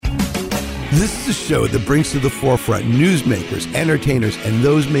This is a show that brings to the forefront newsmakers, entertainers, and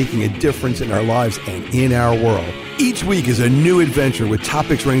those making a difference in our lives and in our world. Each week is a new adventure with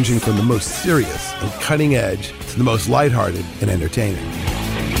topics ranging from the most serious and cutting edge to the most lighthearted and entertaining.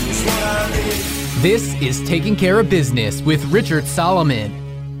 This is Taking Care of Business with Richard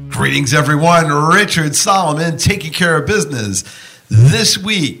Solomon. Greetings, everyone. Richard Solomon, Taking Care of Business. This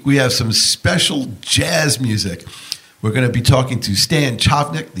week, we have some special jazz music. We're going to be talking to Stan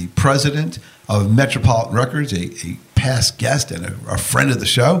Chavnik, the president of Metropolitan Records, a past guest and a friend of the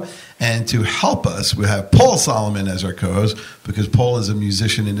show. And to help us, we have Paul Solomon as our co-host, because Paul is a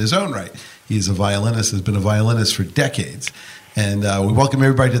musician in his own right. He's a violinist, has been a violinist for decades. And we welcome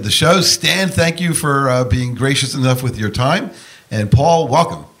everybody to the show. Stan, thank you for being gracious enough with your time. And Paul,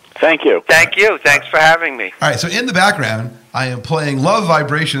 welcome. Thank you. Thank you. Thanks for having me. All right, so in the background, I am playing Love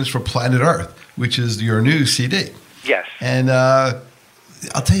Vibrations for Planet Earth, which is your new CD. Yes. And I'll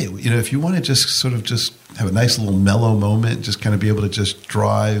tell you, if you want to just have a nice little mellow moment, just kind of be able to just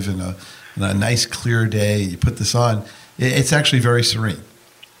drive in a nice clear day, you put this on, it's actually very serene.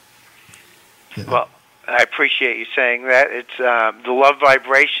 Well, I appreciate you saying that. It's the Love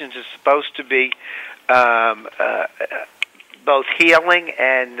Vibrations is supposed to be both healing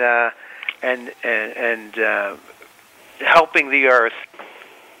and helping the earth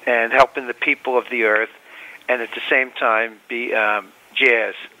and helping the people of the earth, and at the same time be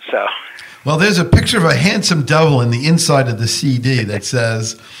jazz. So, well, there's a picture of a handsome devil in the inside of the CD that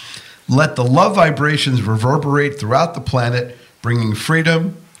says, "Let the love vibrations reverberate throughout the planet, bringing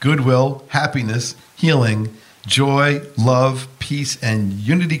freedom, goodwill, happiness, healing, joy, love, peace, and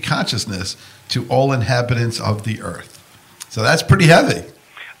unity consciousness to all inhabitants of the earth." So that's pretty heavy.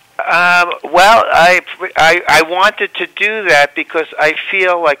 Well, I wanted to do that because I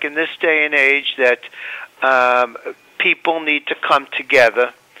feel like in this day and age that people need to come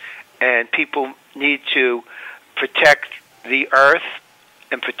together, and people need to protect the earth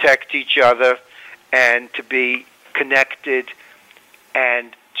and protect each other, and to be connected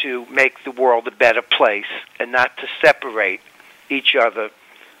and to make the world a better place, and not to separate each other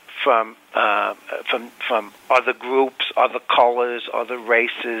from other groups, other colors, other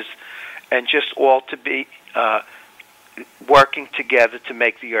races, and just all to be working together to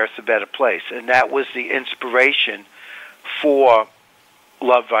make the earth a better place. And that was the inspiration for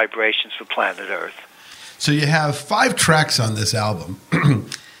Love Vibrations for Planet Earth. So you have 5 tracks on this album.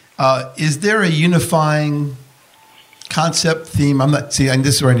 Is there a unifying concept, theme? This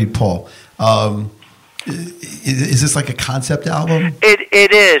is where I need Paul. Is this like a concept album?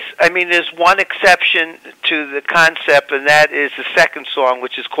 It is. I mean, there's one exception to the concept, and that is the second song,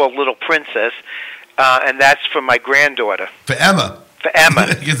 which is called Little Princess, and that's for my granddaughter. For Emma? For Emma.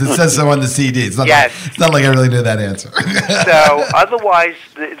 Because it says so on the CD. It's not like I really knew that answer. So otherwise,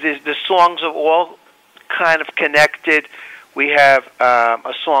 the songs are all kind of connected. We have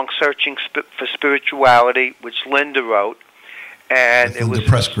a song, Searching for Spirituality, which Linda wrote. And it was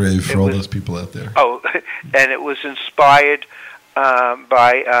Linda Pressgrave for all those people out there. Oh, and it was inspired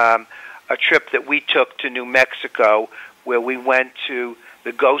by a trip that we took to New Mexico, where we went to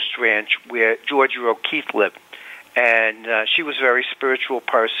the Ghost Ranch where Georgia O'Keeffe lived. And she was a very spiritual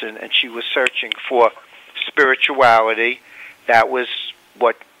person, and she was searching for spirituality. That was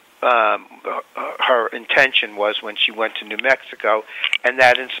what her intention was when she went to New Mexico, and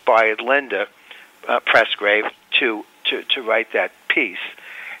that inspired Linda Pressgrave to write that piece.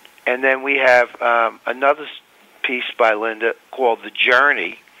 And then we have another piece by Linda called The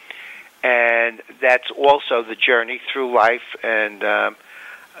Journey, and that's also the journey through life and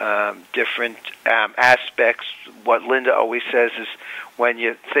different aspects. What Linda always says is, when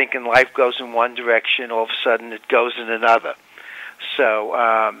you're thinking life goes in one direction, all of a sudden it goes in another. So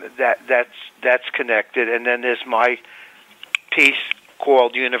that's connected. And then there's my piece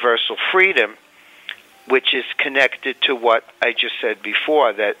called Universal Freedom, which is connected to what I just said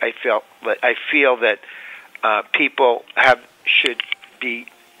before, that I feel that people should be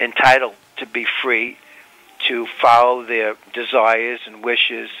entitled to be free to follow their desires and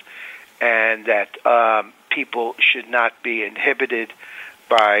wishes, and that people should not be inhibited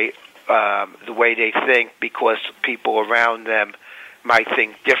by the way they think because people around them might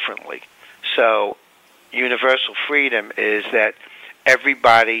think differently. So universal freedom is that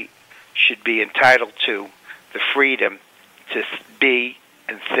everybody should be entitled to the freedom to be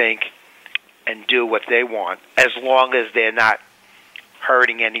and think and do what they want, as long as they're not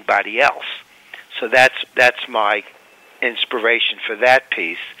hurting anybody else. So that's my inspiration for that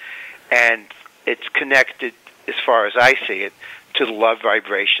piece, and it's connected, as far as I see it, to the Love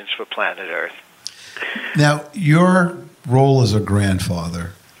Vibrations for Planet Earth. Now, your role as a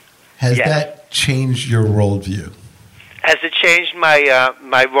grandfather Has Yes. that changed your worldview? Has it changed my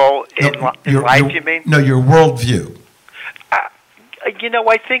my role in life? You mean? No, your worldview.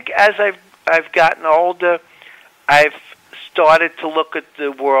 I think as I've gotten older, I've started to look at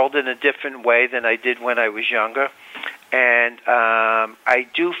the world in a different way than I did when I was younger, and I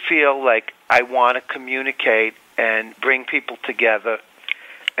do feel like I want to communicate and bring people together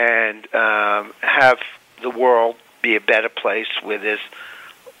and have the world be a better place where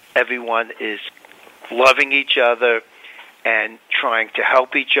everyone is loving each other and trying to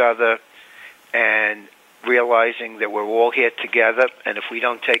help each other and realizing that we're all here together, and if we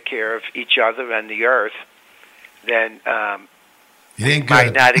don't take care of each other and the earth, then it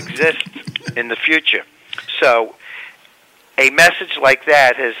might not exist in the future. So a message like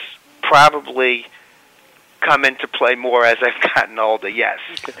that has probably come into play more as I've gotten older, yes.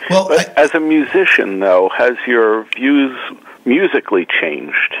 Well, but as a musician, though, has your views musically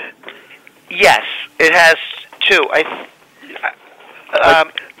changed? Yes, it has too.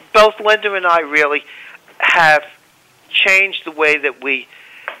 Both Linda and I really have changed the way that we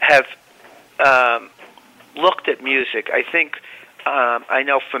have looked at music. I think I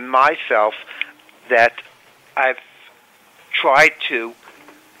know for myself that I've tried to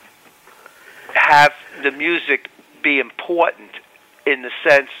have the music be important in the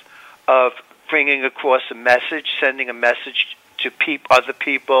sense of bringing across a message, sending a message to other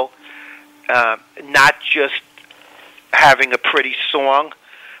people, not just having a pretty song,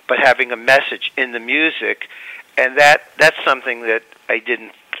 but having a message in the music. And that's something that I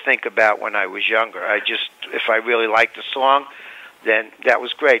didn't think about when I was younger. If I really liked the song, then that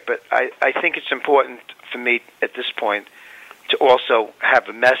was great. But I think it's important for me at this point to also have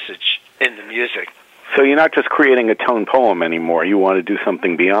a message in the music. So you're not just creating a tone poem anymore. You want to do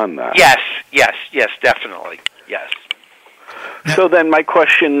something beyond that. Yes, definitely. Yes. So then my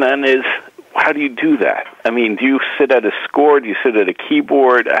question then is, how do you do that? I mean, do you sit at a score? Do you sit at a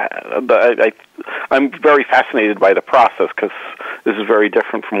keyboard? I'm very fascinated by the process because this is very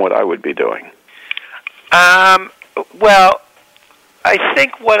different from what I would be doing. Well, I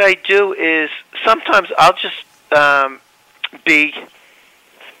think what I do is sometimes I'll just be,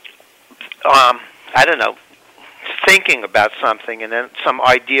 I don't know, thinking about something, and then some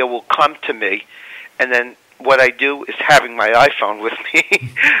idea will come to me, and then what I do is having my iPhone with me.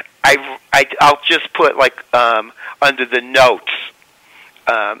 I'll just put under the notes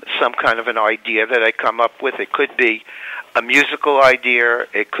some kind of an idea that I come up with. It could be a musical idea.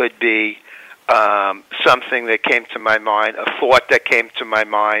 It could be something that came to my mind, a thought that came to my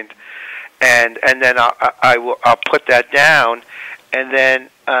mind, and then I'll put that down, and then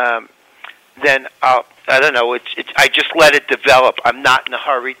I don't know. I just let it develop. I'm not in a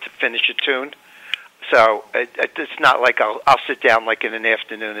hurry to finish a tune. So it's not like I'll sit down like in an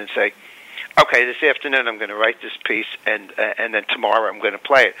afternoon and say, okay, this afternoon I'm going to write this piece, and then tomorrow I'm going to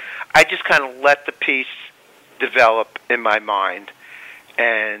play it. I just kind of let the piece develop in my mind,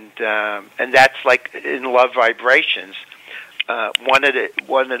 and that's like in Love Vibrations. One of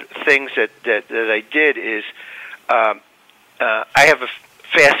the things that I did is I have a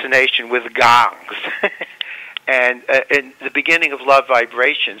fascination with gongs. And in the beginning of Love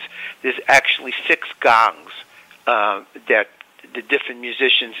Vibrations, there's actually 6 gongs that the different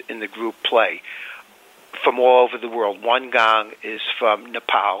musicians in the group play from all over the world. One gong is from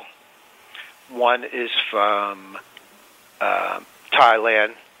Nepal. One is from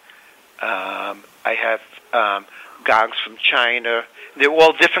Thailand. I have gongs from China. They're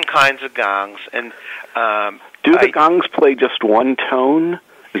all different kinds of gongs. And do the gongs play just one tone?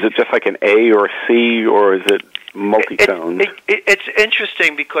 Is it just like an A or a C, or is it multi-tone? It's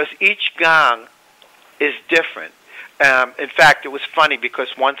interesting because each gong is different. In fact, it was funny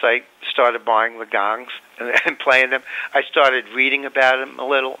because once I started buying the gongs and playing them, I started reading about them a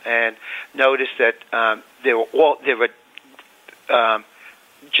little and noticed that they were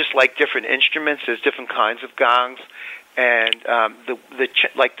just like different instruments. There's different kinds of gongs, and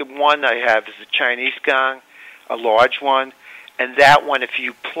the one I have is a Chinese gong, a large one. And that one, if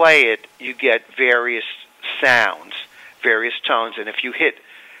you play it, you get various sounds, various tones, and if you hit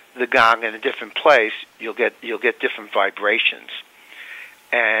the gong in a different place, you'll get different vibrations.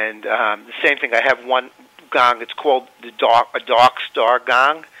 And the same thing, I have one gong. It's called a Dark Star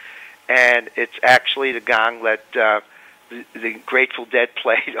gong, and it's actually the gong that the Grateful Dead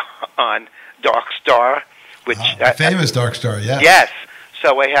played on Dark Star, which famous Dark Star, yeah. Yes.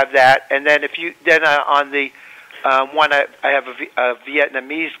 So I have that, and then on the one I have a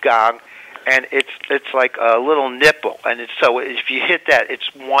Vietnamese gong, and it's like a little nipple, and so if you hit that,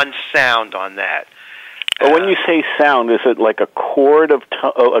 it's one sound on that. But when you say sound, is it like a chord of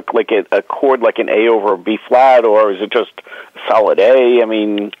like a chord like an A over a B flat, or is it just solid A? I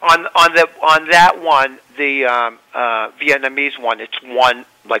mean, on that one, the Vietnamese one, it's one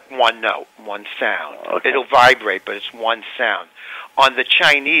note, one sound. Okay. It'll vibrate, but it's one sound. On the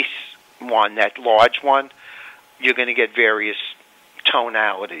Chinese one, that large one, you're going to get various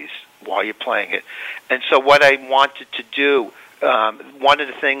tonalities while you're playing it. And so what I wanted to do, one of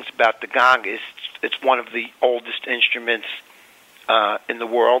the things about the gong is it's one of the oldest instruments in the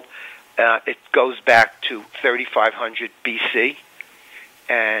world. It goes back to 3500 BC,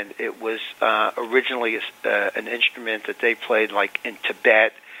 and it was originally an instrument that they played like in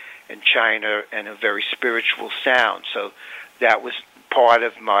Tibet and China, and a very spiritual sound. So that was part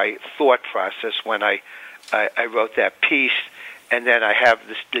of my thought process when I wrote that piece. And then I have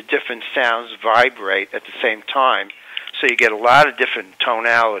the different sounds vibrate at the same time. So you get a lot of different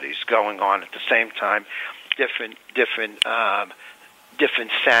tonalities going on at the same time, different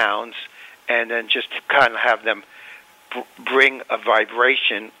sounds, and then just kind of have them bring a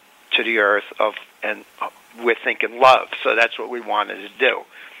vibration to the earth and we're thinking love. So that's what we wanted to do.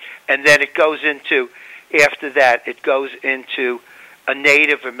 And then it goes into, after that, it goes into a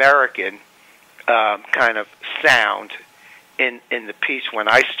Native American kind of sound in the piece when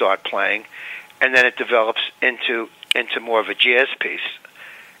I start playing, and then it develops into more of a jazz piece,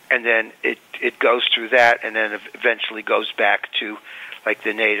 and then it goes through that, and then eventually goes back to like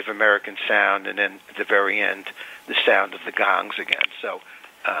the Native American sound, and then at the very end, the sound of the gongs again. So,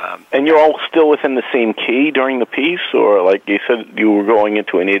 and you're all still within the same key during the piece, or like you said, you were going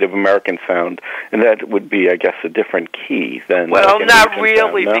into a Native American sound, and that would be, I guess, a different key than. Well, like not Asian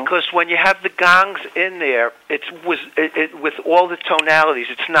really, sound, no? because when you have the gongs in there, it with all the tonalities,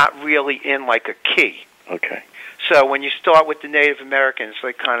 it's not really in like a key. Okay. So when you start with the Native American, it's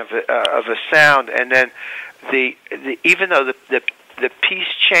like kind of a sound, and then the even though the piece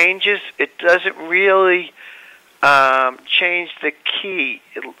changes, it doesn't really change the key.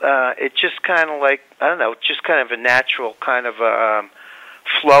 It just kind of like, I don't know, just kind of a natural kind of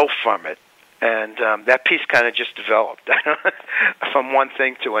flow from it, and that piece kind of just developed from one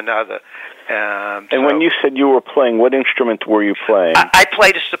thing to another. And so, when you said you were playing, what instrument were you playing? I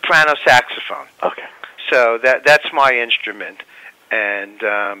played a soprano saxophone. Okay. So that's my instrument, and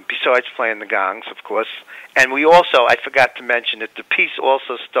besides playing the gongs, of course. And we also, I forgot to mention that the piece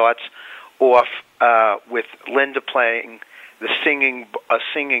also starts off with Linda playing a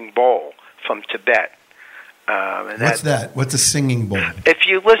singing bowl from Tibet. And What's that? What's a singing bowl? If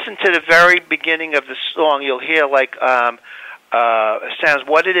you listen to the very beginning of the song, you'll hear like sounds.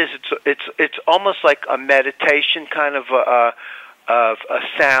 What it is, it's almost like a meditation kind of a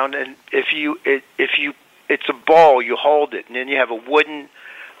sound. And if it's a bowl, you hold it, and then you have a wooden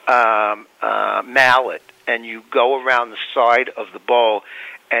mallet, and you go around the side of the bowl,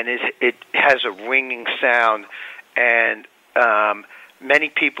 and it has a ringing sound, and many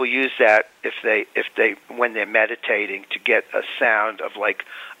people use that if they when they're meditating to get a sound of like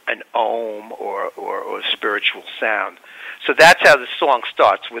an om or a spiritual sound. So that's how the song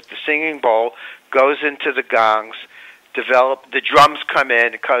starts, with the singing bowl, goes into the gongs, the drums come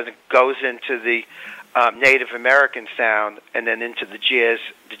in, it goes into the Native American sound, and then into the jazz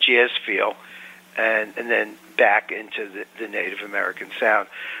feel, and then back into the Native American sound,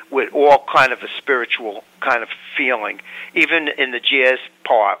 with all kind of a spiritual kind of feeling. Even in the jazz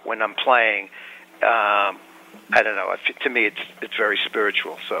part, when I'm playing, I don't know. To me, it's very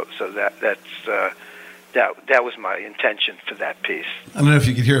spiritual. So that was my intention for that piece. I don't know if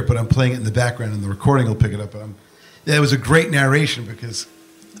you could hear it, but I'm playing it in the background, and the recording will pick it up. But it was a great narration, because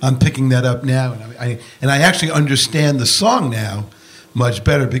I'm picking that up now, and I actually understand the song now much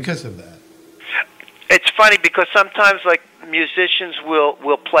better because of that. It's funny because sometimes, like, musicians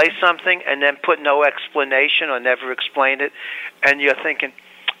will play something and then put no explanation or never explain it, and you're thinking,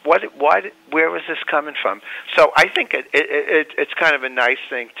 where was this coming from? So I think it's kind of a nice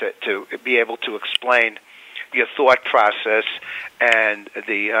thing to be able to explain your thought process and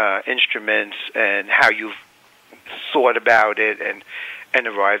the instruments and how you've thought about it and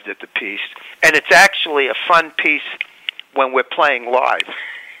arrived at the piece. And it's actually a fun piece when we're playing live,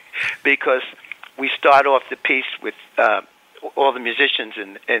 because we start off the piece with all the musicians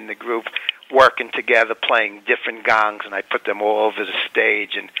in the group working together, playing different gongs, and I put them all over the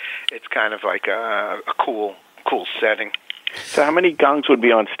stage, and it's kind of like a cool setting. So how many gongs would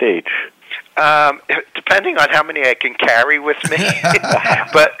be on stage? Depending on how many I can carry with me.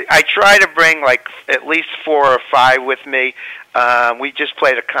 But I try to bring like at least 4 or 5 with me. We just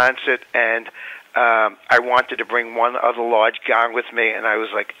played a concert, and I wanted to bring one other large gong with me, and I was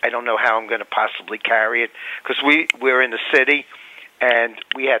like, I don't know how I'm going to possibly carry it, because we're in the city, and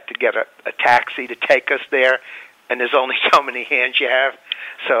we had to get a taxi to take us there, and there's only so many hands you have.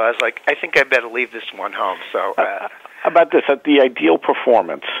 So I was like, I think I better leave this one home. So how about this? At the ideal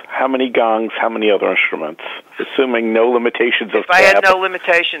performance, how many gongs, how many other instruments? Assuming no limitations of If I had no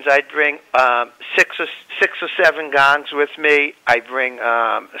limitations, I'd bring 6 or 7 gongs with me. I'd bring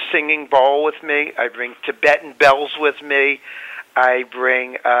a singing bowl with me. I'd bring Tibetan bells with me. I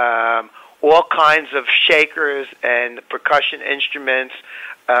bring all kinds of shakers and percussion instruments.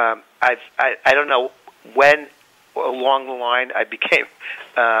 I don't know when along the line I became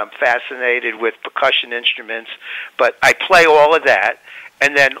fascinated with percussion instruments, but I play all of that.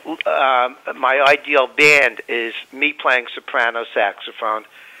 And then my ideal band is me playing soprano saxophone,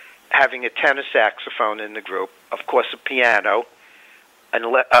 having a tenor saxophone in the group, of course a piano, an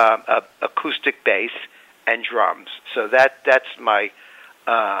acoustic bass, and drums. So that's my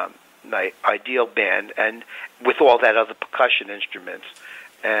my ideal band, and with all that other percussion instruments.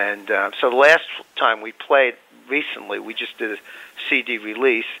 And so the last time we played recently, we just did a CD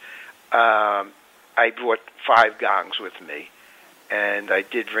release. I brought 5 gongs with me, and I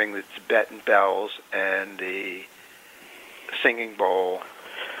did bring the Tibetan bells and the singing bowl.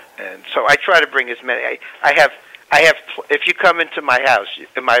 And so I try to bring as many. I have. If you come into my house,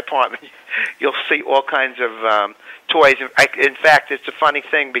 in my apartment, you'll see all kinds of toys. In fact, it's a funny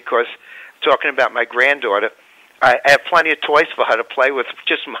thing because talking about my granddaughter, I have plenty of toys for her to play with,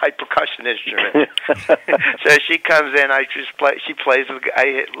 just my percussion instrument. So she comes in, I just play. She plays with.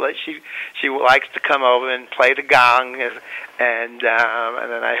 She likes to come over and play the gong, and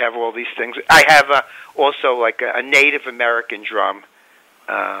then I have all these things. I have also like a Native American drum,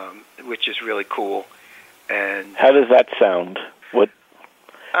 which is really cool. And how does that sound?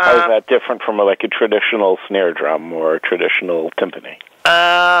 How is that different from like a traditional snare drum or a traditional timpani?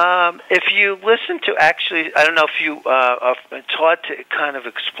 If you listen to, actually, I don't know if you, it's hard to kind of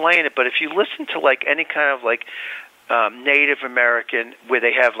explain it, but if you listen to like any kind of like Native American, where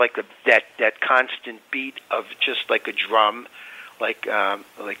they have like that constant beat of just like a drum, I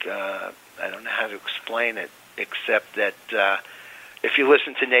don't know how to explain it, except that if you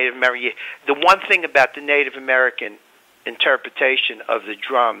listen to Native American, the one thing about the Native American interpretation of the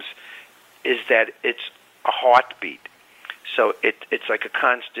drums is that it's a heartbeat. So it's like a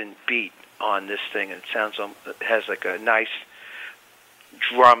constant beat on this thing, and it has like a nice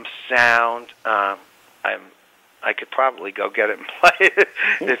drum sound. I could probably go get it and play it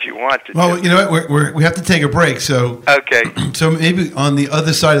if you want to. Well, you know what? We have to take a break. So okay. So maybe on the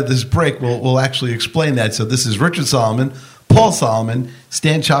other side of this break, we'll actually explain that. So this is Richard Solomon, Paul Solomon,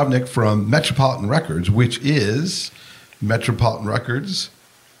 Stan Chavnik from Metropolitan Records, which is Metropolitan Records.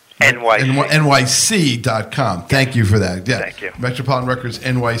 NYC.com. Thank you for that. Yeah. Thank you. Metropolitan Records,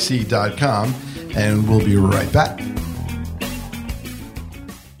 NYC.com. And we'll be right back.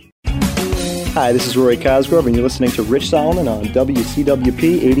 Hi, this is Rory Cosgrove, and you're listening to Rich Solomon on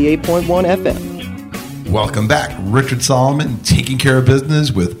WCWP 88.1 FM. Welcome back. Richard Solomon, Taking Care of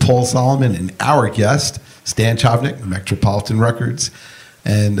Business with Paul Solomon and our guest, Stan Chavnik, Metropolitan Records.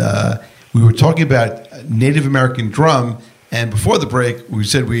 And we were talking about Native American drum. And before the break, we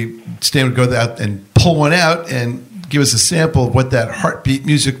said Stan would go out and pull one out and give us a sample of what that heartbeat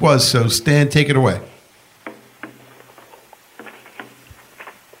music was. So, Stan, take it away.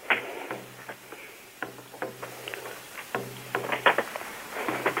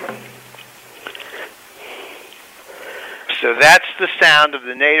 So that's the sound of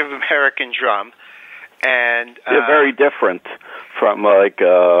the Native American drum, and they're very different from like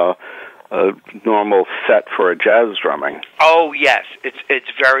a normal set for a jazz drumming. Oh yes, it's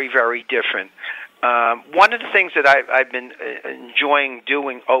very, very different. One of the things that I've been enjoying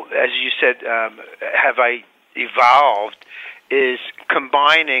doing, as you said, have I evolved, is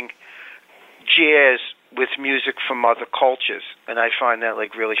combining jazz with music from other cultures, and I find that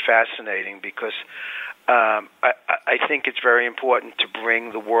like really fascinating because I think it's very important to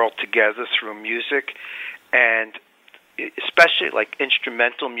bring the world together through music, and especially like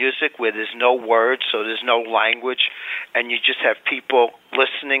instrumental music where there's no words, so there's no language, and you just have people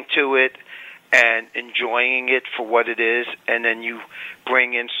listening to it and enjoying it for what it is, and then you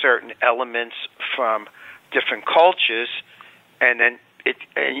bring in certain elements from different cultures, and then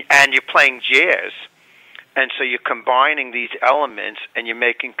and you're playing jazz, and so you're combining these elements, and you're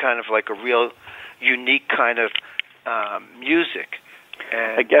making kind of like a real unique kind of music.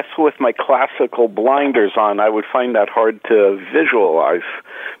 And I guess with my classical blinders on, I would find that hard to visualize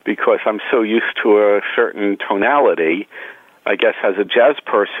because I'm so used to a certain tonality. I guess as a jazz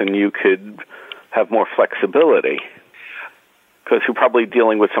person, you could have more flexibility because you're probably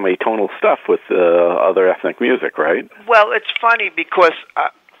dealing with some atonal stuff with other ethnic music, right? Well, it's funny because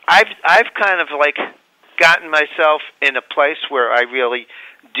I've kind of like gotten myself in a place where I really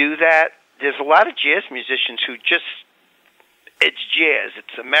do that. There's a lot of jazz musicians who just, it's jazz,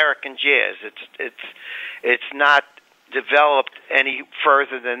 it's American jazz, it's not developed any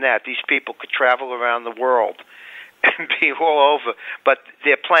further than that. These people could travel around the world and be all over, but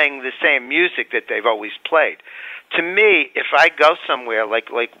they're playing the same music that they've always played. To me, if I go somewhere, like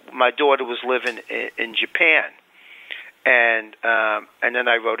my daughter was living in Japan, and then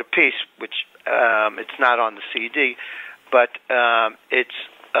I wrote a piece, which it's not on the CD, but it's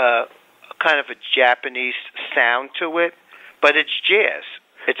kind of a Japanese sound to it, but it's jazz.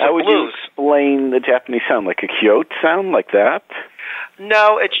 It's a blues. Would you explain the Japanese sound, like a Kyoto sound, like that?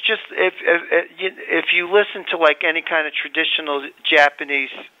 No, it's just if you listen to like any kind of traditional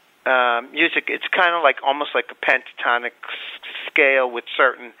Japanese music, it's kind of like almost like a pentatonic scale with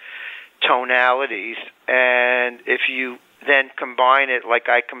certain tonalities, and if you then combine it, like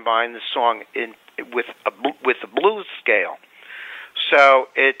I combine the song with a blues scale, so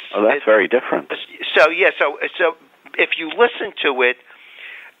it's very different. So if you listen to it,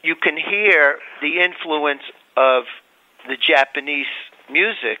 you can hear the influence of the Japanese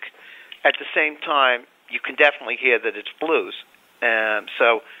music. At the same time, you can definitely hear that it's blues.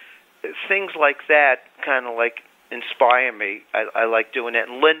 So things like that kind of like inspire me. I like doing it.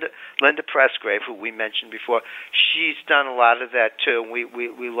 And Linda Pressgrave, who we mentioned before, she's done a lot of that too. And we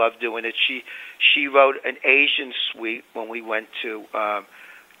love doing it. She wrote an Asian suite when we went to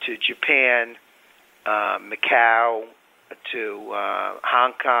Japan, Macau, to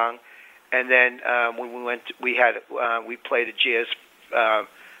Hong Kong, and then when we went, we played a jazz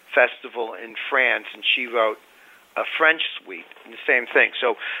festival in France, and she wrote a French suite, and the same thing.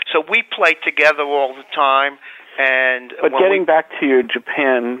 So we play together all the time. But getting back to your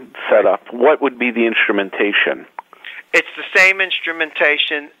Japan setup, what would be the instrumentation? It's the same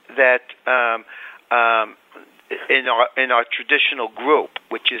instrumentation that in our traditional group,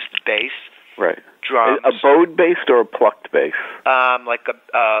 which is the bass. Right. Drums. A bowed bass or a plucked bass? Like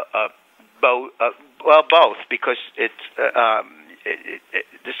a bow. Well, both, because you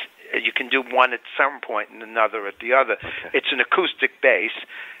can do one at some point and another at the other. Okay. It's an acoustic bass,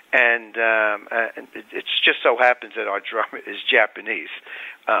 and it just so happens that our drummer is Japanese,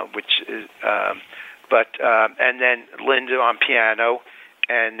 which is. And then Linda on piano,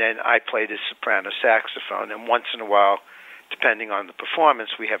 and then I play the soprano saxophone, and once in a while, depending on the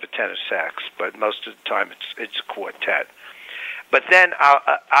performance, we have a tenor sax, but most of the time it's a quartet. But then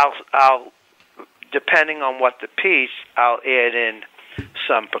I'll depending on what the piece, I'll add in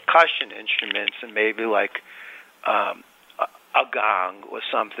some percussion instruments and maybe like a gong or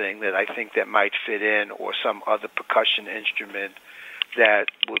something that I think that might fit in, or some other percussion instrument that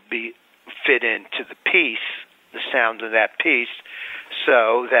would fit into the piece, the sound of that piece.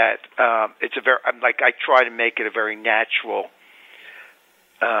 So that it's I try to make it a very natural.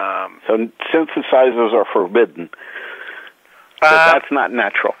 So synthesizers are forbidden. That's not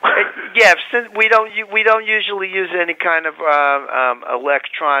natural. Yeah, since we don't usually use any kind of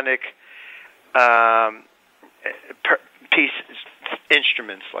electronic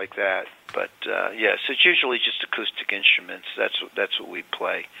instruments like that. But yes, it's usually just acoustic instruments. That's what we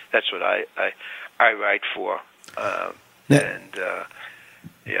play. That's what I write for.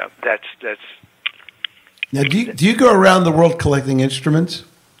 Yeah, that's. Now, do you go around the world collecting instruments?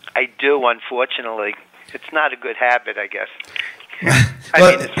 I do, unfortunately. It's not a good habit, I guess. I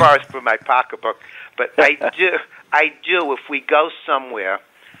mean, as far as for my pocketbook, but I do. If we go somewhere,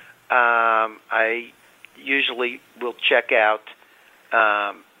 I usually will check out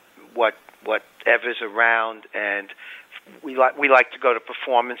whatever's around, and we like to go to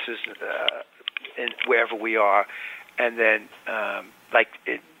performances wherever we are. And then,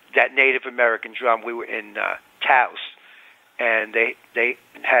 that Native American drum, we were in Taos, and they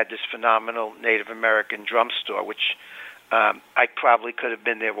had this phenomenal Native American drum store, which I probably could have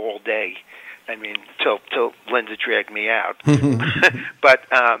been there all day. I mean, till Linda dragged me out. But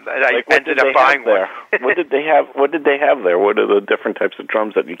I ended up buying one. What did they have? What did they have there? What are the different types of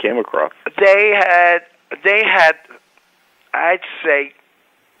drums that you came across? They had, I'd say,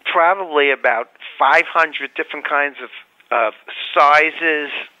 probably about 500 different kinds of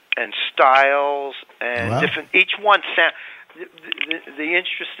sizes and styles, and different. Each one sound. The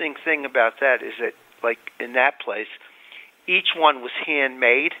interesting thing about that is that, like in that place, each one was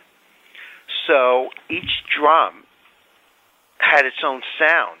handmade. So each drum had its own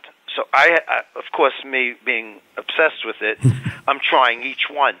sound. So of course, me being obsessed with it, I'm trying each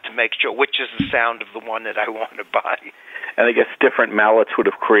one to make sure which is the sound of the one that I want to buy. And I guess different mallets would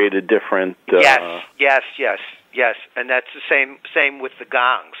have created different. Yes, and that's the same with the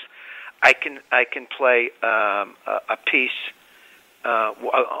gongs. I can play a piece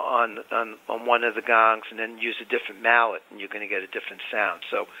on one of the gongs and then use a different mallet, and you're going to get a different sound.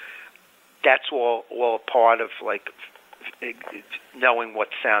 So that's all a part of like knowing what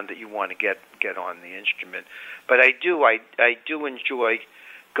sound that you want to get on the instrument. But I do enjoy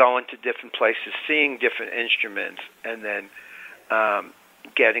going to different places, seeing different instruments, and then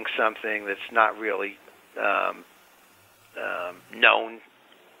getting something that's not really known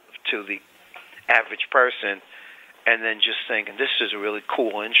to the average person, and then just thinking this is a really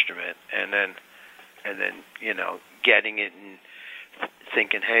cool instrument, and then getting it and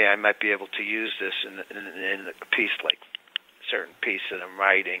thinking, hey, I might be able to use this in a piece, like a certain piece that I'm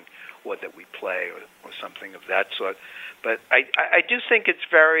writing or that we play or something of that sort. But I do think it's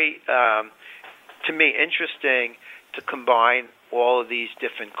very, to me, interesting to combine all of these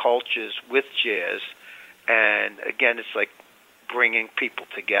different cultures with jazz. And again, it's like bringing people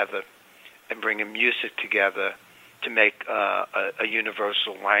together and bringing music together to make a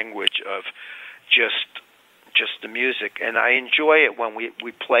universal language of just the music. And I enjoy it when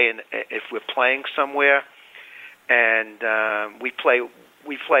we play if we're playing somewhere, and we play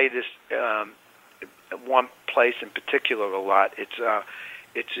this one place in particular a lot. It's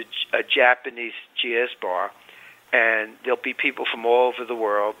a Japanese jazz bar, and there'll be people from all over the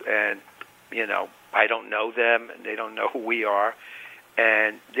world, and I don't know them, and they don't know who we are,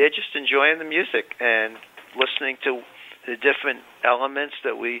 and they're just enjoying the music and listening to the different elements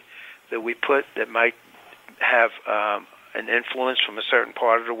that we put that might have an influence from a certain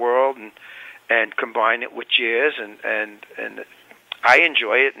part of the world, and combine it with jazz, and I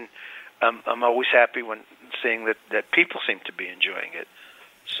enjoy it, and I'm always happy when seeing that people seem to be enjoying it.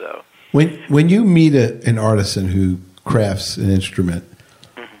 So when you meet an artisan who crafts an instrument,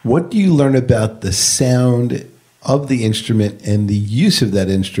 what do you learn about the sound of the instrument and the use of that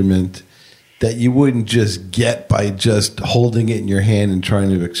instrument that you wouldn't just get by just holding it in your hand and trying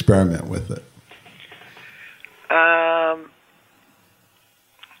to experiment with it?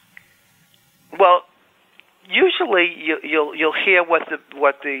 Well, usually you'll hear what the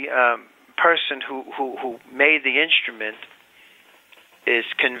person who made the instrument is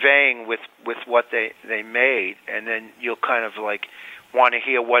conveying with what they made, and then you'll kind of like want to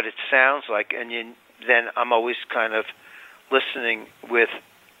hear what it sounds like, and then I'm always kind of listening with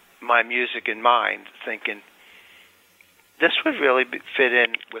my music in mind, thinking this would really fit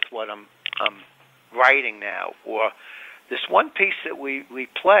in with what I'm writing now, or this one piece that we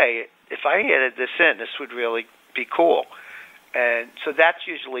play, if I added this in, this would really be cool. And so that's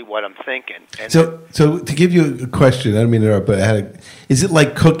usually what I'm thinking. And so to give you a question, I don't mean to interrupt, but is it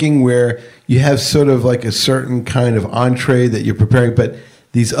like cooking where you have sort of like a certain kind of entree that you're preparing, but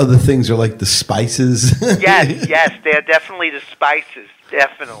these other things are like the spices? Yes, they're definitely the spices.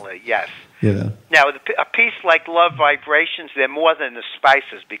 Definitely, yes. Now, a piece like Love Vibrations, they're more than the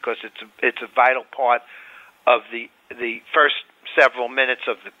spices because it's a vital part of the first several minutes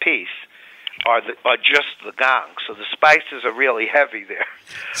of the piece. Are just the gong, so the spices are really heavy there.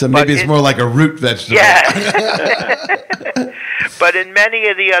 So maybe it's more like a root vegetable. Yeah. But in many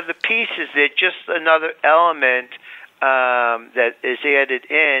of the other pieces, they're just another element that is added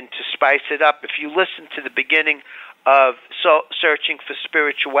in to spice it up. If you listen to the beginning of Searching for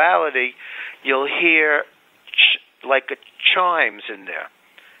Spirituality, you'll hear like chimes in there,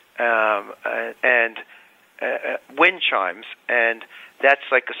 and wind chimes, and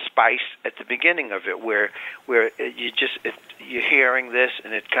that's like a spice at the beginning of it, where you're hearing this,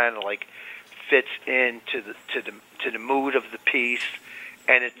 and it kind of like fits into the mood of the piece,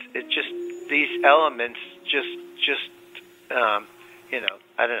 and it just these elements just I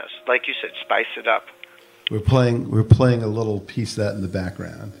don't know, like you said, spice it up. We're playing a little piece of that in the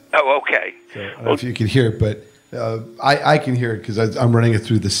background. Oh, okay. So, I don't know if you can hear it, but I can hear it because I'm running it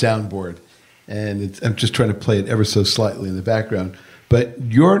through the soundboard, and I'm just trying to play it ever so slightly in the background. But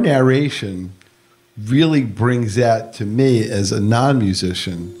your narration really brings out to me as a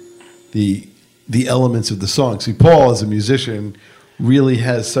non-musician the elements of the song. See, Paul, as a musician, really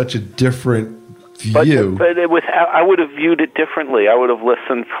has such a different view. But I would have viewed it differently. I would have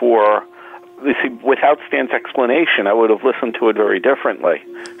listened without Stan's explanation, I would have listened to it very differently.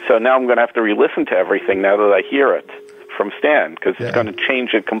 So now I'm going to have to re-listen to everything now that I hear it from Stan, because it's going to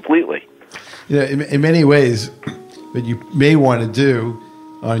change it completely. In many ways, what you may want to do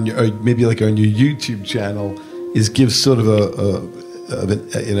on your, or maybe like on your YouTube channel, is give sort of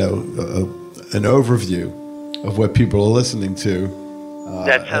an overview of what people are listening to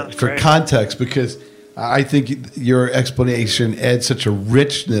that sounds for great. context, because I think your explanation adds such a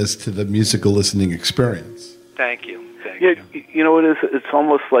richness to the musical listening experience. Thank you. You know, it's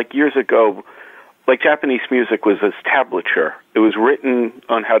almost like years ago, like Japanese music was this tablature. It was written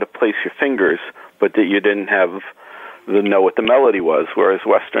on how to place your fingers, but that you didn't have know what the melody was, whereas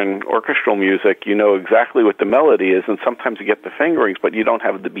Western orchestral music, you know exactly what the melody is, and sometimes you get the fingerings, but you don't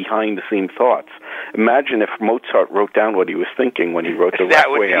have the behind-the-scene thoughts. Imagine if Mozart wrote down what he was thinking when he wrote the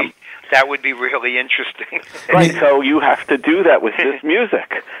Requiem. That would be really interesting. Right, so you have to do that with this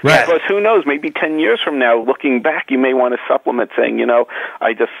music. Right. Because who knows, maybe 10 years from now, looking back, you may want to supplement saying, now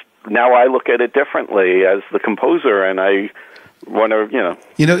I look at it differently as the composer, and I want to,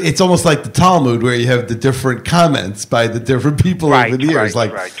 it's almost like the Talmud, where you have the different comments by the different people over the years.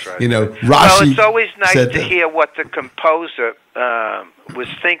 Right. Rashi. Well, it's always nice said to hear what the composer was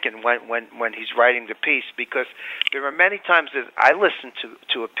thinking when he's writing the piece, because there are many times that I listen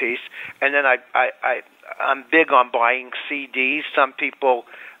to a piece, and then I'm big on buying CDs. Some people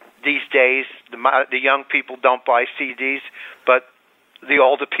these days, the young people don't buy CDs, but the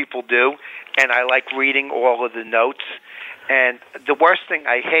older people do, and I like reading all of the notes. And the worst thing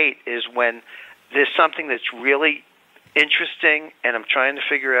I hate is when there's something that's really interesting, and I'm trying to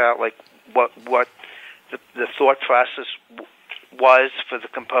figure out like what the thought process was for the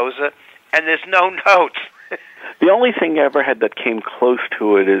composer, and there's no notes. The only thing I ever had that came close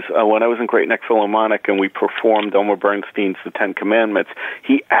to it is when I was in Great Neck Philharmonic and we performed Elmer Bernstein's The Ten Commandments.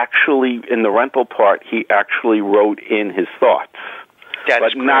 He actually, in the rental part, he actually wrote in his thoughts. That's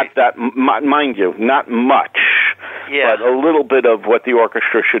but great. Not that, mind you, not much. Yeah. But a little bit of what the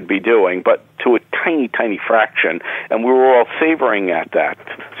orchestra should be doing, but to a tiny, tiny fraction. And we were all savoring at that.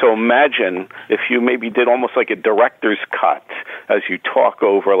 So imagine if you maybe did almost like a director's cut as you talk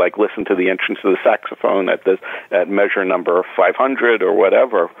over, like listen to the entrance of the saxophone at measure number 500 or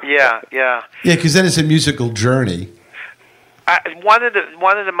whatever. Yeah. Yeah, because then it's a musical journey. One of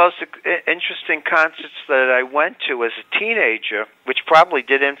the most interesting concerts that I went to as a teenager, which probably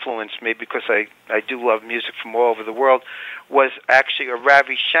did influence me because I do love music from all over the world, was actually a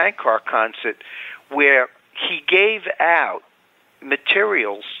Ravi Shankar concert where he gave out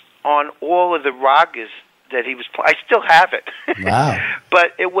materials on all of the ragas that he was playing. I still have it. Wow.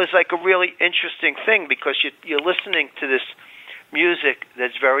 But it was like a really interesting thing because you're listening to this music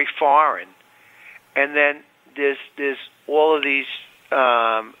that's very foreign, and then there's all of these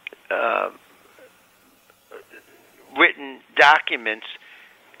written documents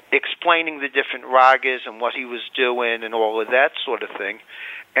explaining the different ragas and what he was doing and all of that sort of thing,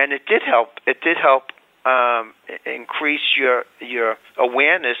 and it did help. It did help increase your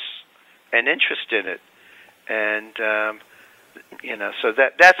awareness and interest in it, and so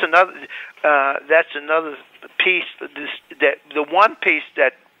that's another piece. The one piece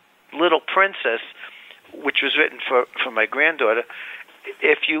that Little Princess, which was written for my granddaughter,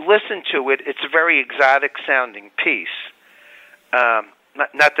 if you listen to it, it's a very exotic-sounding piece. Not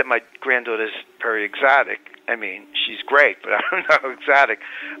that my granddaughter's very exotic. I mean, she's great, but I don't know exotic.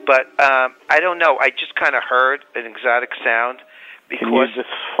 But I don't know. I just kind of heard an exotic sound. Because can you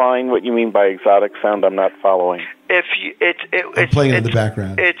define what you mean by exotic sound? I'm not following. I'm playing in the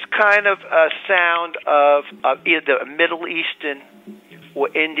background. It's kind of a sound of either a Middle Eastern or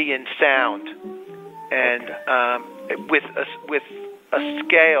Indian sound, and with a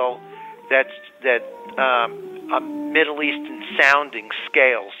scale that a Middle Eastern sounding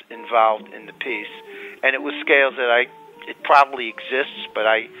scales involved in the piece, and it was scales that it probably exists, but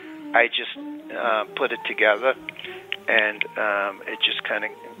I just put it together, and it just kind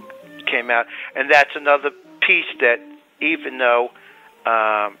of came out, and that's another piece that even though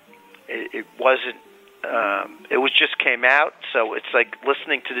it wasn't. It was just came out, so it's like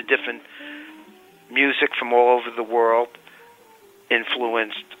listening to the different music from all over the world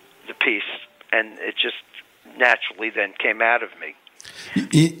influenced the piece, and it just naturally then came out of me.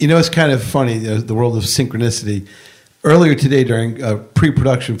 It's kind of funny, the world of synchronicity. Earlier today during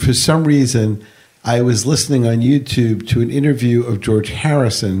pre-production, for some reason, I was listening on YouTube to an interview of George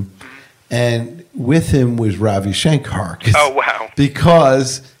Harrison, and with him was Ravi Shankar. Oh, wow.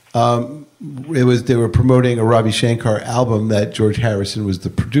 Because they were promoting a Ravi Shankar album that George Harrison was the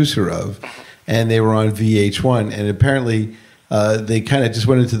producer of, and they were on VH1, and apparently they kind of just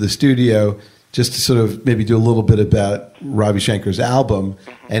went into the studio just to sort of maybe do a little bit about Ravi Shankar's album,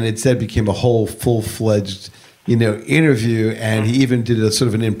 and instead became a whole full-fledged interview, and he even did a sort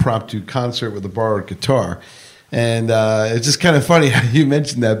of an impromptu concert with a borrowed guitar. And it's just kind of funny how you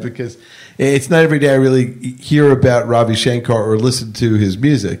mentioned that, because it's not every day I really hear about Ravi Shankar or listen to his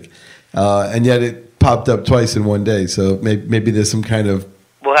music, and yet it popped up twice in one day. So maybe there's some kind of.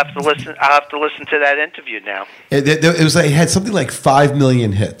 We'll have to listen. I'll have to listen to that interview now. It was like, it had something like 5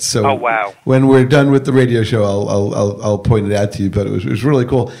 million hits. So oh, wow. When we're done with the radio show, I'll point it out to you. But it was really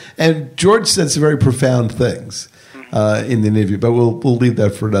cool. And George said some very profound things in the interview. But we'll leave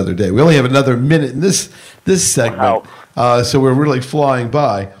that for another day. We only have another minute in this segment, so we're really flying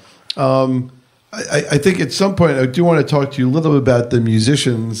by. I think at some point I do want to talk to you a little bit about the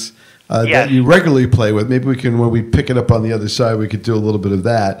musicians that you regularly play with. Maybe we can, when we pick it up on the other side, we could do a little bit of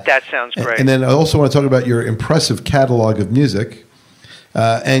that. That sounds great. And then I also want to talk about your impressive catalog of music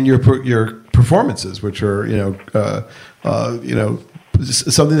and your performances, which are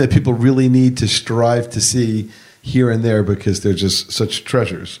something that people really need to strive to see here and there, because they're just such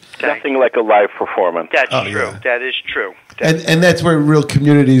treasures. Nothing like a live performance. That's true. Yeah. That is true. And that's where real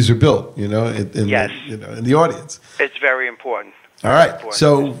communities are built, in the audience. It's very important. All right.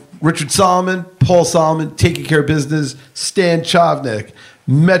 So Richard Solomon, Paul Solomon, Taking Care of Business, Stan Chavnik,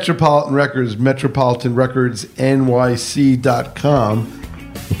 Metropolitan Records, MetropolitanRecordsNYC.com.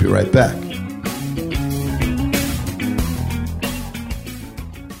 We'll be right back.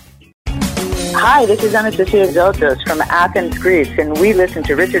 Hi, this is Anastasia Zotos from Athens, Greece, and we listen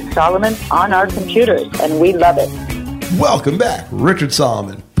to Richard Solomon on our computers, and we love it. Welcome back. Richard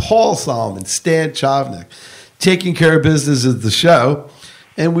Solomon, Paul Solomon, Stan Chavnik. Taking Care of Business is the show,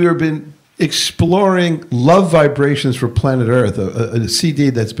 and we have been exploring Love Vibrations for Planet Earth, a CD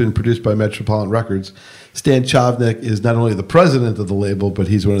that's been produced by Metropolitan Records. Stan Chavnik is not only the president of the label, but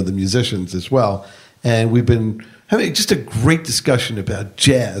he's one of the musicians as well. And we've been having just a great discussion about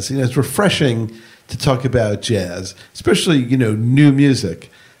jazz. It's refreshing to talk about jazz, especially, new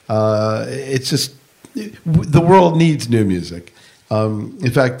music. It's just, the world needs new music.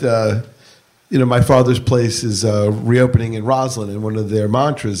 In fact, my father's place is reopening in Roslyn, and one of their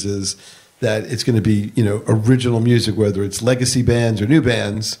mantras is that it's going to be, original music, whether it's legacy bands or new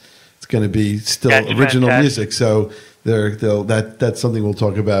bands. It's going to be still original music. So that's something we'll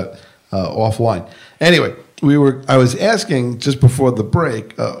talk about offline. Anyway, I was asking just before the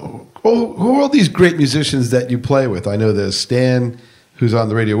break, who are all these great musicians that you play with? I know there's Stan, who's on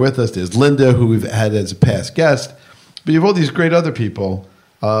the radio with us. There's Linda, who we've had as a past guest. But you have all these great other people.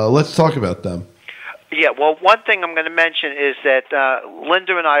 Let's talk about them. Yeah, well, one thing I'm going to mention is that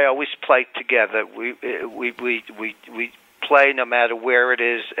Linda and I always play together. We play no matter where it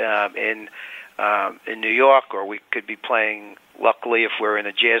is in New York, or we could be playing. Luckily, if we're in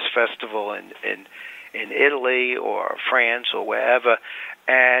a jazz festival in Italy or France or wherever,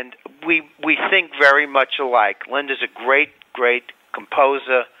 and we think very much alike. Linda's a great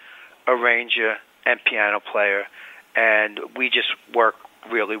composer, arranger, and piano player, and we just work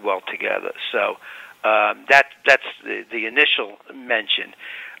really well together. So that's the initial mention.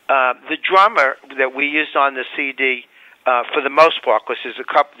 The drummer that we used on the CD, for the most part, because there's a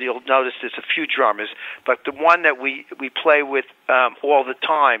couple, you'll notice there's a few drummers, but the one that we play with all the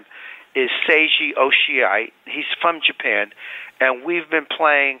time is Seiji Oshii. He's from Japan, and we've been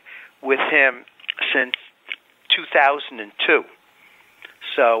playing with him since 2002.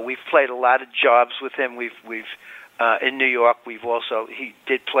 So we've played a lot of jobs with him. We've in New York. He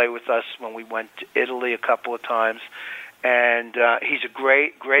did play with us when we went to Italy a couple of times, and he's a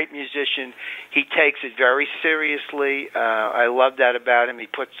great musician. He takes it very seriously. I love that about him. He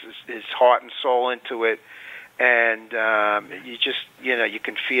puts his heart and soul into it, and you just you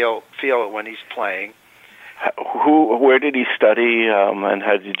can feel it when he's playing. Where did he study, and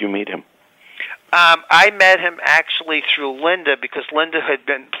how did you meet him? I met him actually through Linda, because Linda had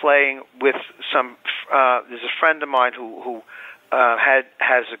been playing with some. There's a friend of mine who had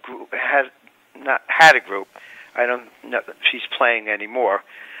a group. Had a group. I don't know if she's playing anymore,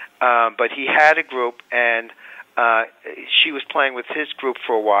 but he had a group, and she was playing with his group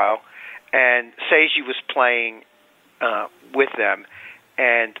for a while, and Seiji was playing with them,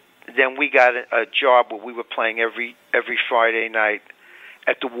 and then we got a job where we were playing every Friday night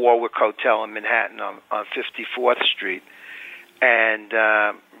at the Warwick Hotel in Manhattan on 54th Street. And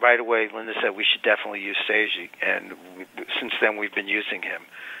right away, Linda said we should definitely use Seiji, and since then we've been using him.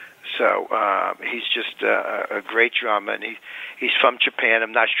 So he's just a great drummer, and he's from Japan.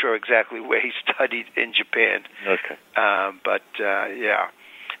 I'm not sure exactly where he studied in Japan. Okay. But yeah.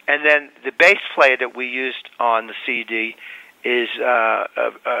 And then the bass player that we used on the CD is a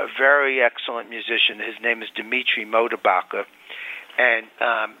very excellent musician. His name is Dimitri Motorbaka. And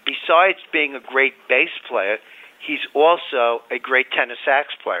besides being a great bass player, he's also a great tenor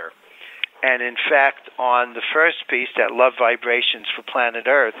sax player. And in fact, on the first piece, that Love Vibrations for Planet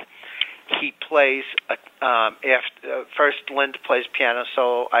Earth, he plays, first Linda plays piano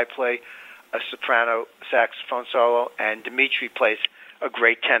solo, I play a soprano saxophone solo, and Dimitri plays a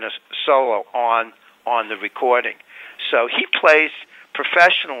great tenor solo on the recording. So he plays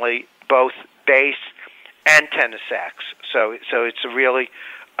professionally both bass and tenor sax. So it's a really,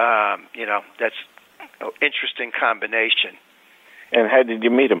 that's an interesting combination. And how did you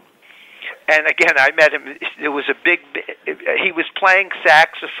meet him? And again, I met him. It was he was playing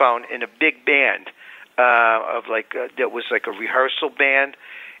saxophone in a big band that was like a rehearsal band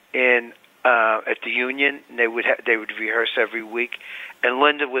at the Union. And they would rehearse every week. And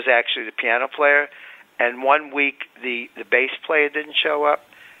Linda was actually the piano player. And one week the bass player didn't show up,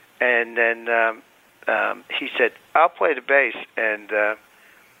 and then he said, "I'll play the bass." And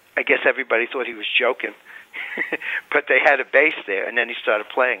I guess everybody thought he was joking. But they had a bass there, and then he started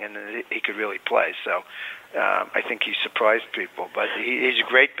playing, and then he could really play. So I think he surprised people. But he's a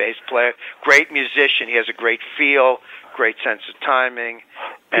great bass player, great musician. He has a great feel, great sense of timing.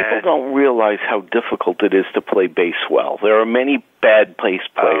 People don't realize how difficult it is to play bass well. There are many bad bass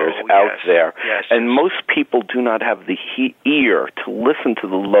players out there, and most people do not have the ear to listen to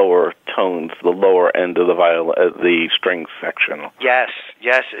the lower tones, the lower end of the string section. Yes,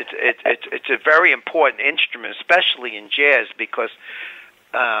 it's a very important instrument, especially in jazz, because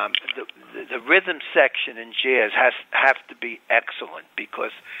the rhythm section in jazz have to be excellent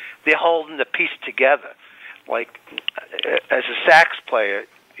because they're holding the piece together. Like as a sax player,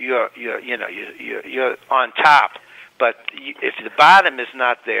 you're on top, but if the bottom is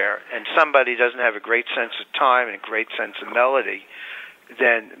not there and somebody doesn't have a great sense of time and a great sense of melody,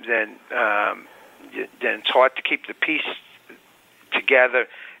 then it's hard to keep the piece together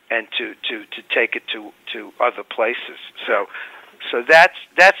and to take it to other places. So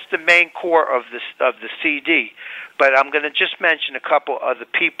that's the main core of the CD. But I'm going to just mention a couple other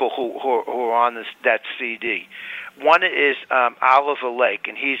people who are on that CD. One is Oliver Lake,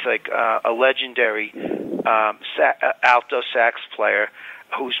 and he's like a legendary alto sax player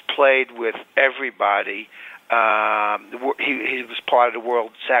who's played with everybody. He was part of the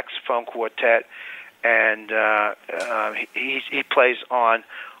World Saxophone Quartet, and he plays on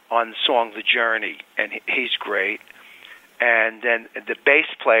the song "The Journey," and he's great. And then the bass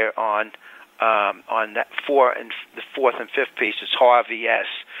player on that the fourth and fifth piece is Harvey S.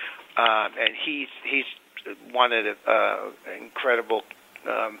 And he's one of the incredible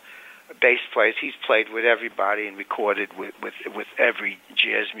bass players. He's played with everybody and recorded with every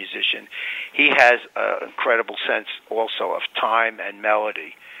jazz musician. He has an incredible sense also of time and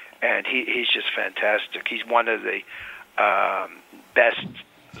melody, and he's just fantastic. He's one of the best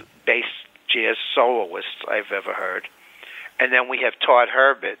bass jazz soloists I've ever heard. And then we have Todd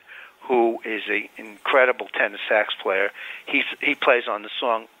Herbert, who is an incredible tenor sax player. He plays on the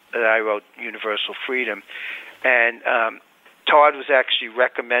song that I wrote, Universal Freedom. And Todd was actually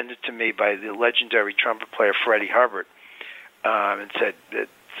recommended to me by the legendary trumpet player Freddie Hubbard, and said that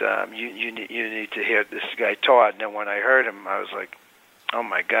you need to hear this guy Todd. And then when I heard him, I was like, oh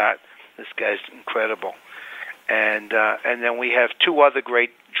my God, this guy's incredible. And then we have two other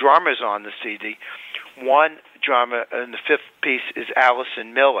great drummers on the CD. One drummer in the fifth piece is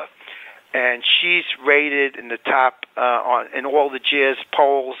Allison Miller, and she's rated in the top in all the jazz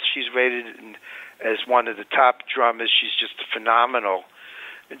polls. She's rated as one of the top drummers. She's just a phenomenal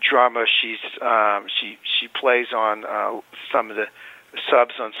drummer. She plays on some of the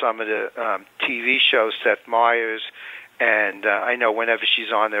subs on some of the TV shows, Seth Meyers, and I know whenever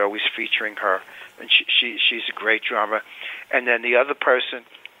she's on, they're always featuring her, and she's a great drummer. And then the other person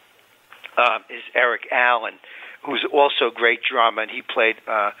is Eric Allen, who's also a great drummer, and he played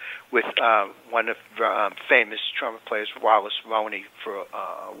with one of the famous trumpet players, Wallace Roney, for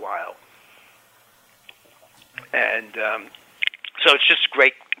a while. And so it's just a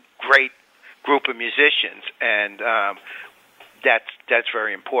great group of musicians, and that's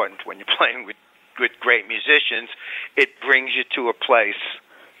very important when you're playing with great musicians. It brings you to a place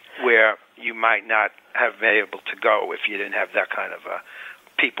where you might not have been able to go if you didn't have that kind of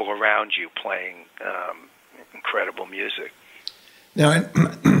people around you playing incredible music. Now,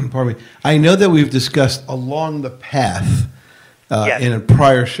 pardon me. I know that we've discussed Along the Path in a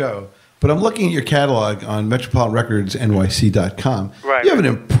prior show, but I'm looking at your catalog on MetropolitanRecordsNYC.com. Right. You have an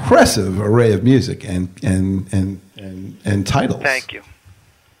impressive array of music and titles. Thank you.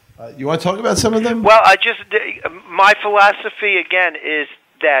 You want to talk about some of them? Well, my philosophy again is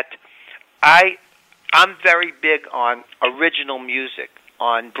that I'm very big on original music,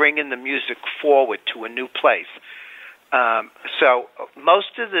 on bringing the music forward to a new place. So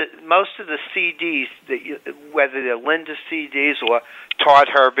most of the CDs, whether they're Linda CDs or Todd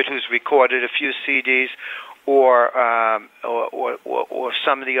Herbert, who's recorded a few CDs, or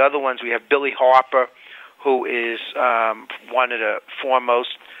some of the other ones, we have Billy Harper, who is one of the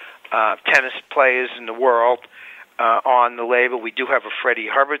foremost tennis players in the world, on the label. We do have a Freddie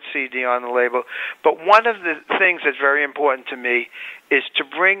Hubbard CD on the label. But one of the things that's very important to me is to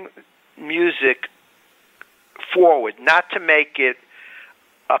bring music forward, not to make it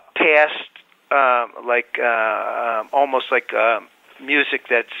a past, almost like music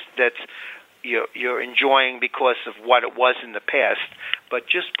that's you're enjoying because of what it was in the past, but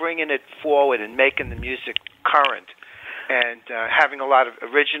just bringing it forward and making the music current, and having a lot of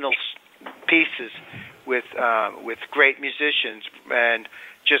original pieces with great musicians, and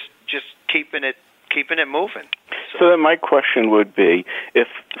just keeping it moving. So then my question would be, if,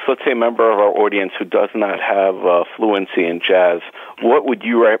 let's say, a member of our audience who does not have fluency in jazz, what would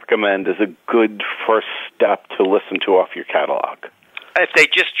you recommend as a good first step to listen to off your catalog? If they're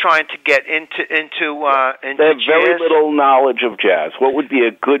just trying to get into they have jazz, very little knowledge of jazz, what would be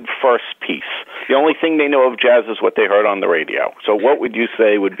a good first piece? The only thing they know of jazz is what they heard on the radio. So what would you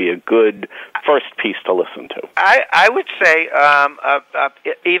say would be a good first piece to listen to? I would say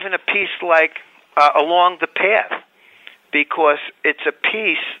even a piece like Along the Path, because it's a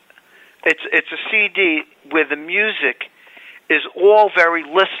piece, it's a CD where the music is all very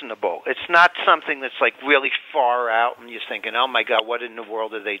listenable. It's not something that's like really far out and you're thinking, oh my God, what in the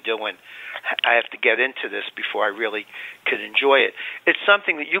world are they doing? I have to get into this before I really could enjoy it. It's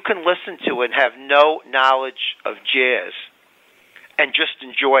something that you can listen to and have no knowledge of jazz and just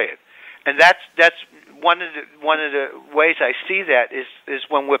enjoy it. And that's one of the ways I see that is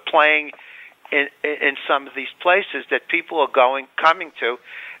when we're playing in some of these places that people are coming to,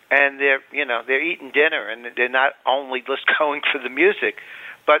 and they're eating dinner, and they're not only just going for the music,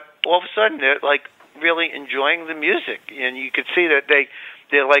 but all of a sudden they're like really enjoying the music, and you can see that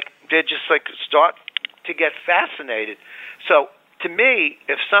they're just like start to get fascinated. So to me,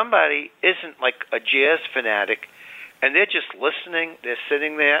 if somebody isn't like a jazz fanatic and they're just listening, they're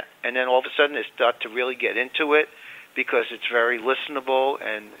sitting there, and then all of a sudden they start to really get into it because it's very listenable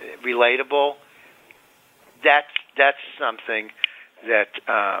and relatable, that's something that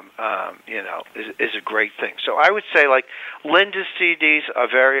is a great thing. So I would say like Linda's CDs are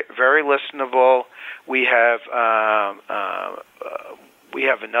very, very listenable. We have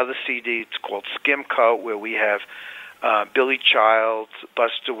another CD. It's called Skim Coat, where we have Billy Childs,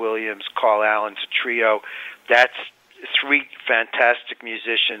 Buster Williams, Carl Allen's a trio. That's three fantastic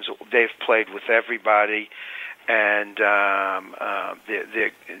musicians. They've played with everybody. And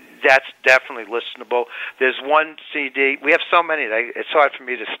that's definitely listenable. There's one CD. We have so many. It's hard for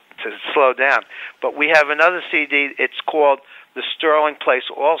me to slow down. But we have another CD. It's called the Sterling Place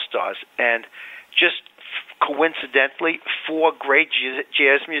All-Stars. And just coincidentally, 4 great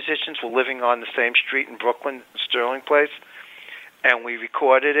jazz musicians were living on the same street in Brooklyn, Sterling Place. And we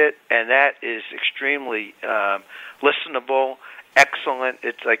recorded it. And that is extremely listenable. Excellent.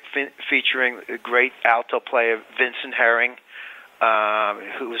 It's like featuring a great alto player, Vincent Herring,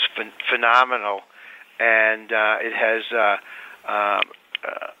 who was phenomenal, and it has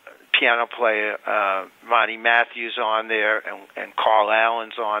piano player Ronnie Matthews on there, and Carl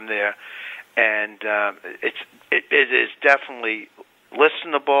Allen's on there, and it is definitely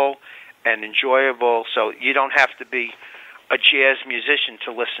listenable and enjoyable. So you don't have to be a jazz musician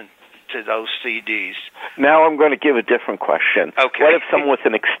to listen to those CDs. Now I'm going to give a different question. Okay. What if someone with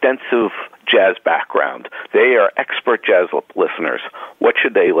an extensive jazz background, they are expert jazz listeners, what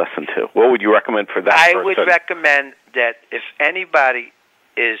should they listen to? What would you recommend for that person? I would recommend that if anybody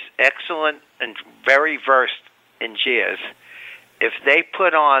is excellent and very versed in jazz, if they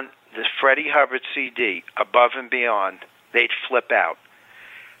put on the Freddie Hubbard CD, Above and Beyond, they'd flip out.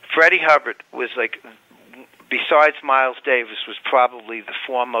 Freddie Hubbard was like, besides Miles Davis, was probably the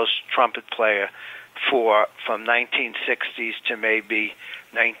foremost trumpet player from 1960s to maybe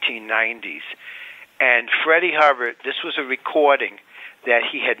 1990s. And Freddie Hubbard, this was a recording that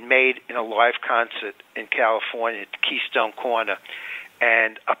he had made in a live concert in California at Keystone Corner.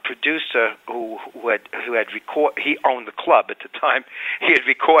 And a producer who he owned the club at the time. He had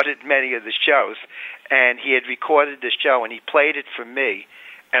recorded many of the shows, and he had recorded the show, and he played it for me.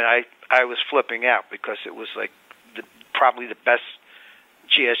 And I was flipping out because it was like probably the best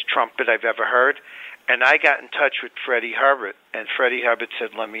jazz trumpet I've ever heard. And I got in touch with Freddie Hubbard, and Freddie Hubbard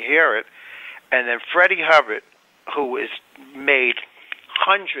said, let me hear it. And then Freddie Hubbard, who has made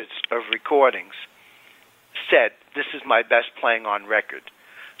hundreds of recordings, said, this is my best playing on record.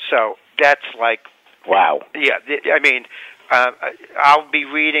 So that's like Wow. Yeah, I mean, I'll be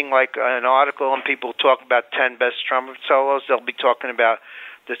reading like an article, and people talk about 10 best trumpet solos. They'll be talking about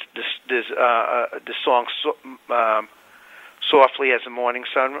the song "Softly as the Morning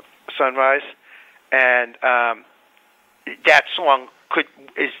Sunrise," and that song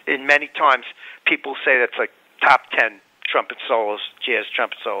is in many times people say that's like top 10 trumpet solos, jazz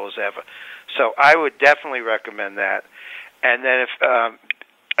trumpet solos ever. So I would definitely recommend that. And then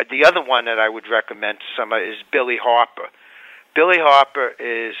if the other one that I would recommend to somebody is Billy Harper. Billy Harper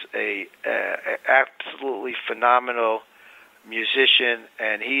is a absolutely phenomenal musician,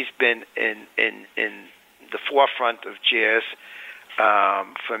 and he's been in the forefront of jazz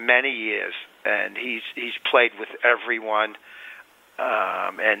for many years, and he's played with everyone,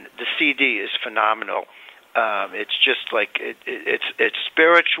 and the CD is phenomenal. It's just like it's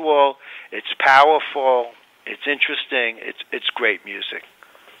spiritual, it's powerful, it's interesting, it's great music.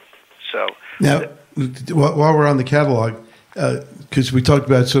 So now, while we're on the catalog, because we talked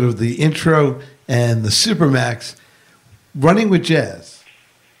about sort of the intro and the Supermax, running with jazz.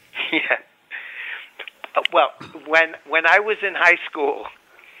 Yeah. Well, when I was in high school,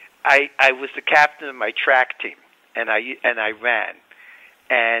 I was the captain of my track team, and I ran,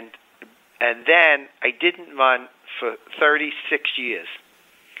 and then I didn't run for 36 years.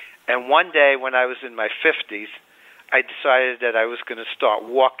 And one day when I was in my 50s, I decided that I was going to start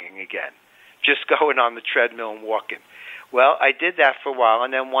walking again, just going on the treadmill and walking. Well, I did that for a while,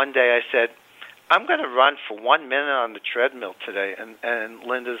 and then one day I said, I'm going to run for 1 minute on the treadmill today. And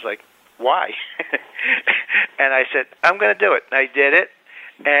Linda's like, why? And I said, I'm going to do it. And I did it.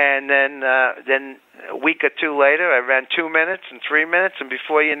 And then a week or two later, I ran 2 minutes and 3 minutes, and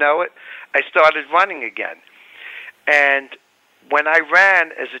before you know it, I started running again. And when I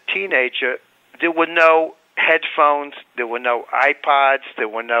ran as a teenager, there were no headphones, there were no iPods, there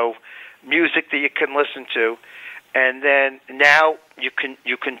were no music that you can listen to. And then now you can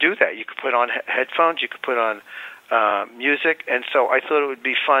do that. You can put on headphones, you can put on music, and so I thought it would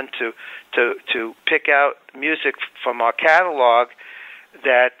be fun to pick out music from our catalog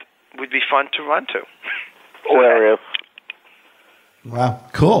that would be fun to run to. Hilarious. Wow,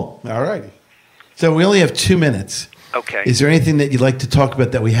 cool. All righty. So we only have 2 minutes. Okay. Is there anything that you'd like to talk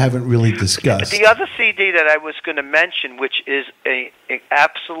about that we haven't really discussed? The other CD that I was going to mention, which is an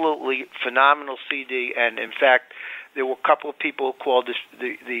absolutely phenomenal CD, and in fact, there were a couple of people who called this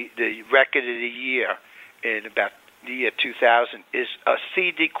the record of the year in about the year 2000, is a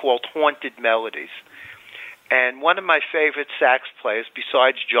CD called Haunted Melodies. And one of my favorite sax players,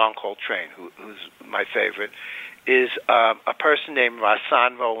 besides John Coltrane, who's my favorite, is a person named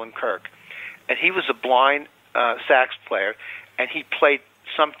Rahsaan Roland Kirk. And he was a blind sax player, and he played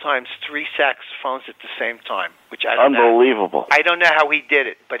sometimes 3 saxophones at the same time, which I don't Unbelievable. I don't know how he did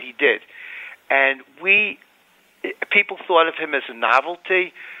it, but he did. And people thought of him as a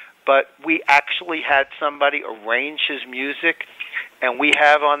novelty, but we actually had somebody arrange his music, and we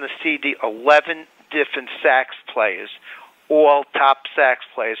have on the CD 11 different sax players, all top sax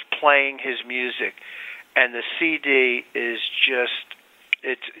players playing his music. And the CD is just,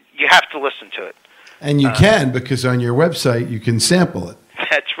 you have to listen to it. And you can, because on your website you can sample it.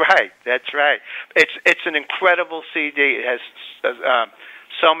 That's right. It's an incredible CD. It has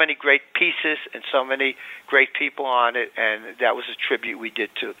so many great pieces and so many great people on it, and that was a tribute we did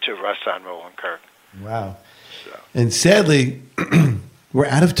to Rahsaan Roland Kirk. Wow. So. And sadly, we're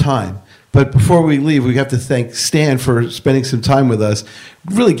out of time. But before we leave, we have to thank Stan for spending some time with us,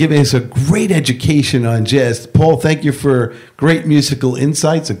 really giving us a great education on jazz. Paul, thank you for great musical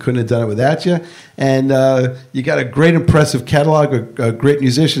insights. I couldn't have done it without you. And you got a great, impressive catalog of great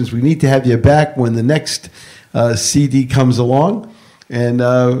musicians. We need to have you back when the next CD comes along. And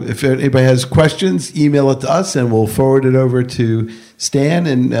if anybody has questions, email it to us, and we'll forward it over to Stan.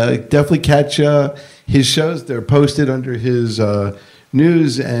 And definitely catch his shows. They're posted under his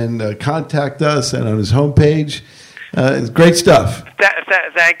news, and contact us, and on his homepage. It's great stuff.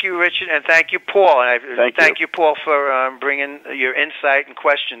 Thank you, Richard, and thank you, Paul. And thank you, Paul, for bringing your insight and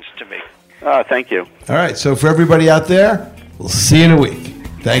questions to me. Thank you. All right, so for everybody out there, we'll see you in a week.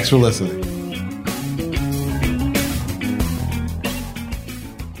 Thanks for listening.